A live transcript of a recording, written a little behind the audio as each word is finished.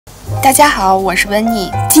大家好，我是温妮。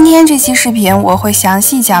今天这期视频我会详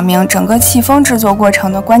细讲明整个戚风制作过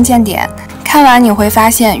程的关键点，看完你会发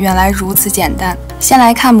现原来如此简单。先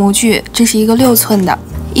来看模具，这是一个6寸的。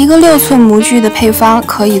一个6寸模具的配方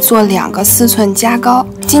可以做2个4寸加高，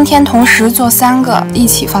今天同时做3个，一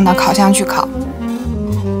起放到烤箱去烤。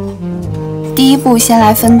第一步，先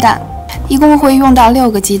来分蛋，一共会用到6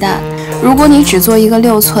个鸡蛋。如果你只做一个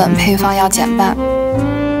6寸，配方要减半。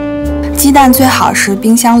鸡蛋最好是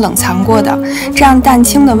冰箱冷藏过的，这样蛋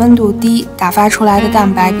清的温度低，打发出来的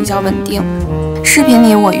蛋白比较稳定。视频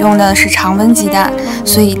里我用的是常温鸡蛋，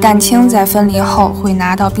所以蛋清在分离后会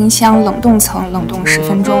拿到冰箱冷冻层冷冻10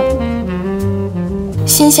分钟。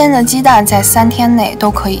新鲜的鸡蛋在3天内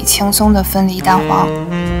都可以轻松的分离蛋黄。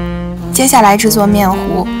接下来制作面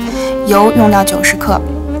糊，油用到90克，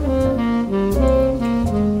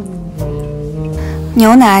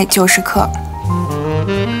牛奶90克。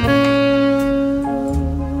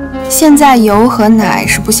现在油和奶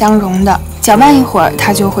是不相容的，搅拌一会儿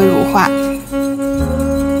它就会乳化。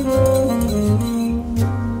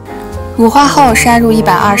乳化后筛入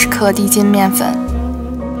120克低筋面粉，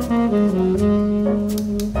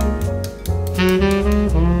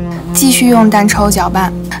继续用蛋抽搅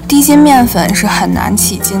拌。低筋面粉是很难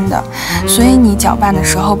起筋的，所以你搅拌的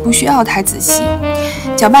时候不需要太仔细。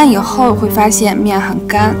搅拌以后会发现面很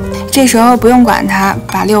干，这时候不用管它，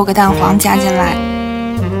把6个蛋黄加进来。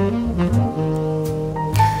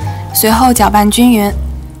随后搅拌均匀。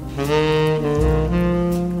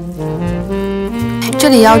这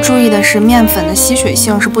里要注意的是，面粉的吸水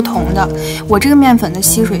性是不同的。我这个面粉的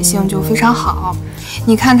吸水性就非常好，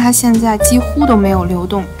你看它现在几乎都没有流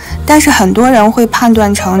动。但是很多人会判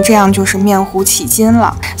断成这样就是面糊起筋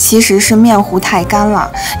了，其实是面糊太干了。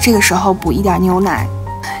这个时候补一点牛奶，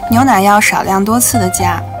牛奶要少量多次的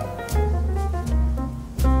加。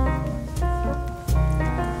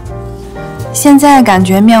现在感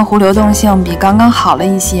觉面糊流动性比刚刚好了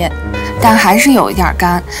一些，但还是有一点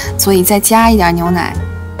干，所以再加一点牛奶。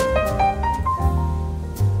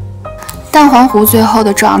蛋黄糊最后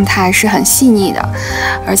的状态是很细腻的，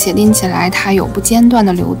而且拎起来它有不间断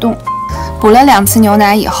的流动。补了2次牛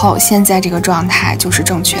奶以后，现在这个状态就是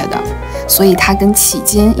正确的，所以它跟起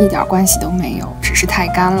筋一点关系都没有，只是太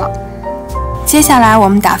干了。接下来我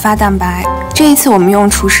们打发蛋白，这一次我们用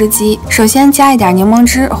除湿机，首先加一点柠檬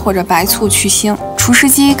汁或者白醋去腥。除湿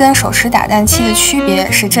机跟手持打蛋器的区别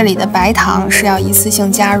是，这里的白糖是要一次性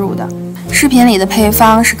加入的。视频里的配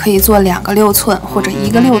方是可以做2个6寸或者1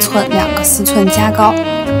个6寸2个4寸加高。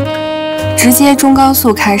直接中高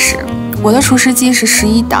速开始，我的除湿机是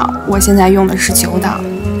11档，我现在用的是9档。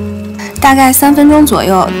大概3分钟左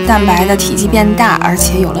右，蛋白的体积变大，而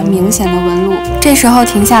且有了明显的纹路。这时候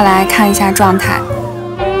停下来看一下状态，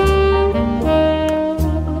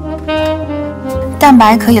蛋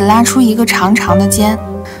白可以拉出一个长长的尖，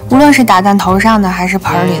无论是打蛋头上的还是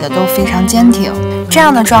盆里的都非常坚挺。这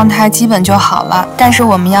样的状态基本就好了，但是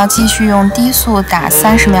我们要继续用低速打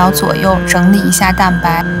30秒左右，整理一下蛋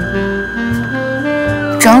白。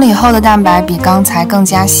整理后的蛋白比刚才更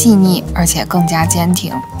加细腻，而且更加坚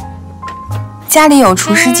挺。家里有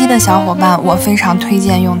除湿机的小伙伴，我非常推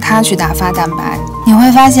荐用它去打发蛋白，你会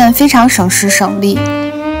发现非常省时省力。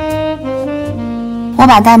我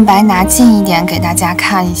把蛋白拿近一点给大家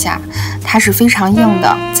看一下，它是非常硬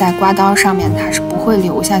的，在刮刀上面它是不会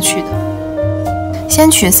流下去的。先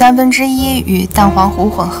取1/3与蛋黄糊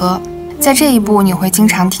混合，在这一步你会经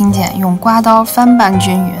常听见用刮刀翻拌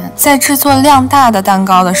均匀。在制作量大的蛋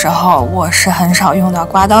糕的时候，我是很少用到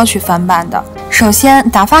刮刀去翻拌的。首先，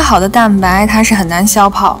打发好的蛋白它是很难消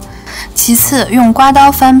泡，其次用刮刀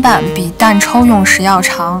翻拌比蛋抽用时要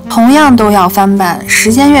长，同样都要翻拌，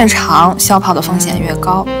时间越长，消泡的风险越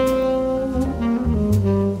高。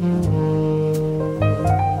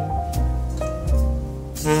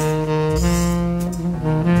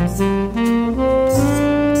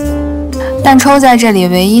蛋抽在这里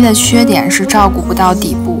唯一的缺点是照顾不到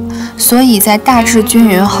底部，所以在大致均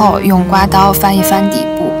匀后，用刮刀翻一翻底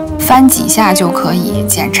部，翻几下就可以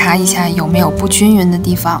检查一下有没有不均匀的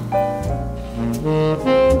地方。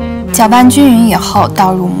搅拌均匀以后，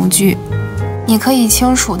倒入模具，你可以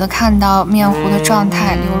清楚地看到面糊的状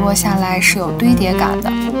态流落下来是有堆叠感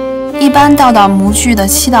的。一般倒到模具的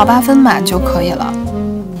7到8分满就可以了。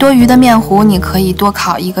多余的面糊你可以多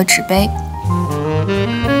烤1个纸杯。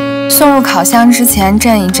送入烤箱之前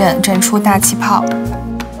震一震，震出大气泡。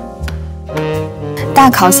大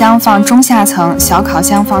烤箱放中下层，小烤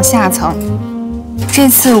箱放下层。这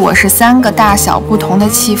次我是3个大小不同的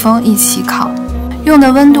戚风一起烤，用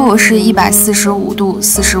的温度是145度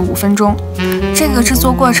45分钟。这个制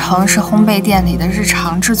作过程是烘焙店里的日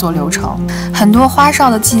常制作流程，很多花哨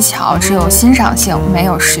的技巧只有欣赏性，没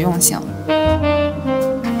有实用性。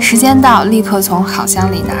时间到，立刻从烤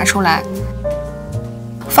箱里拿出来，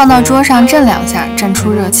放到桌上震2下，震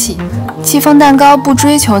出热气。戚风蛋糕不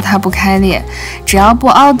追求它不开裂，只要不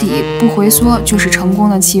凹底、不回缩，就是成功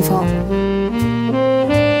的戚风。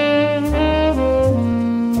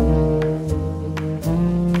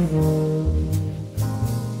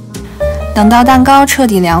等到蛋糕彻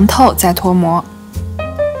底凉透，再脱模。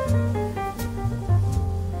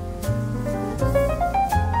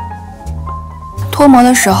脱模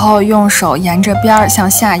的时候，用手沿着边儿向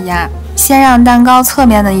下压，先让蛋糕侧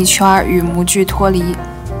面的一圈与模具脱离，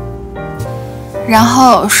然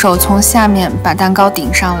后手从下面把蛋糕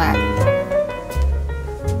顶上来，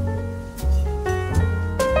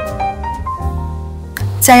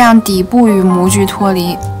再让底部与模具脱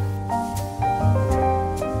离。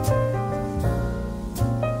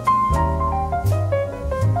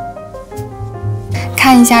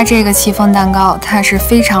看一下这个戚风蛋糕，它是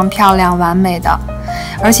非常漂亮完美的，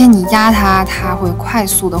而且你压它，它会快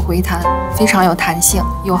速的回弹，非常有弹性，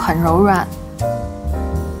又很柔软。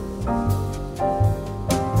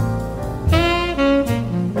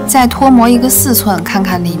再脱模一个4寸，看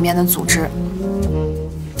看里面的组织。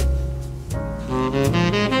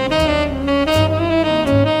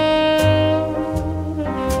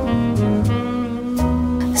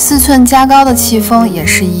4寸加高的戚风也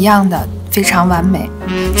是一样的，非常完美。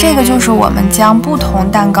这个就是我们将不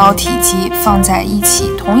同蛋糕体积放在一起，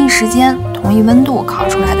同一时间、同一温度烤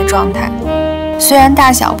出来的状态。虽然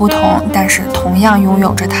大小不同，但是同样拥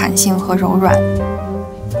有着弹性和柔软。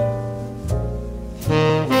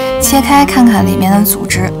切开看看里面的组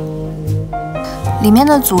织，里面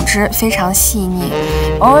的组织非常细腻，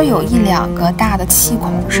偶尔有1、2个大的气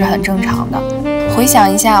孔是很正常的。回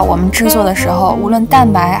想一下，我们制作的时候，无论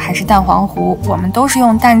蛋白还是蛋黄糊，我们都是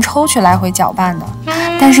用蛋抽去来回搅拌的。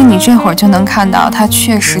但是你这会儿就能看到，它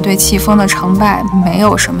确实对戚风的成败没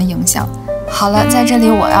有什么影响。好了，在这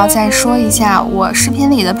里我要再说一下，我视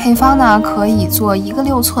频里的配方呢，可以做1个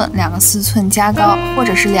6寸、2个4寸加高，或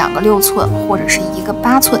者是2个6寸，或者是1个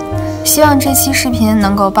8寸。希望这期视频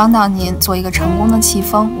能够帮到您做一个成功的戚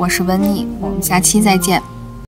风。我是温妮，我们下期再见。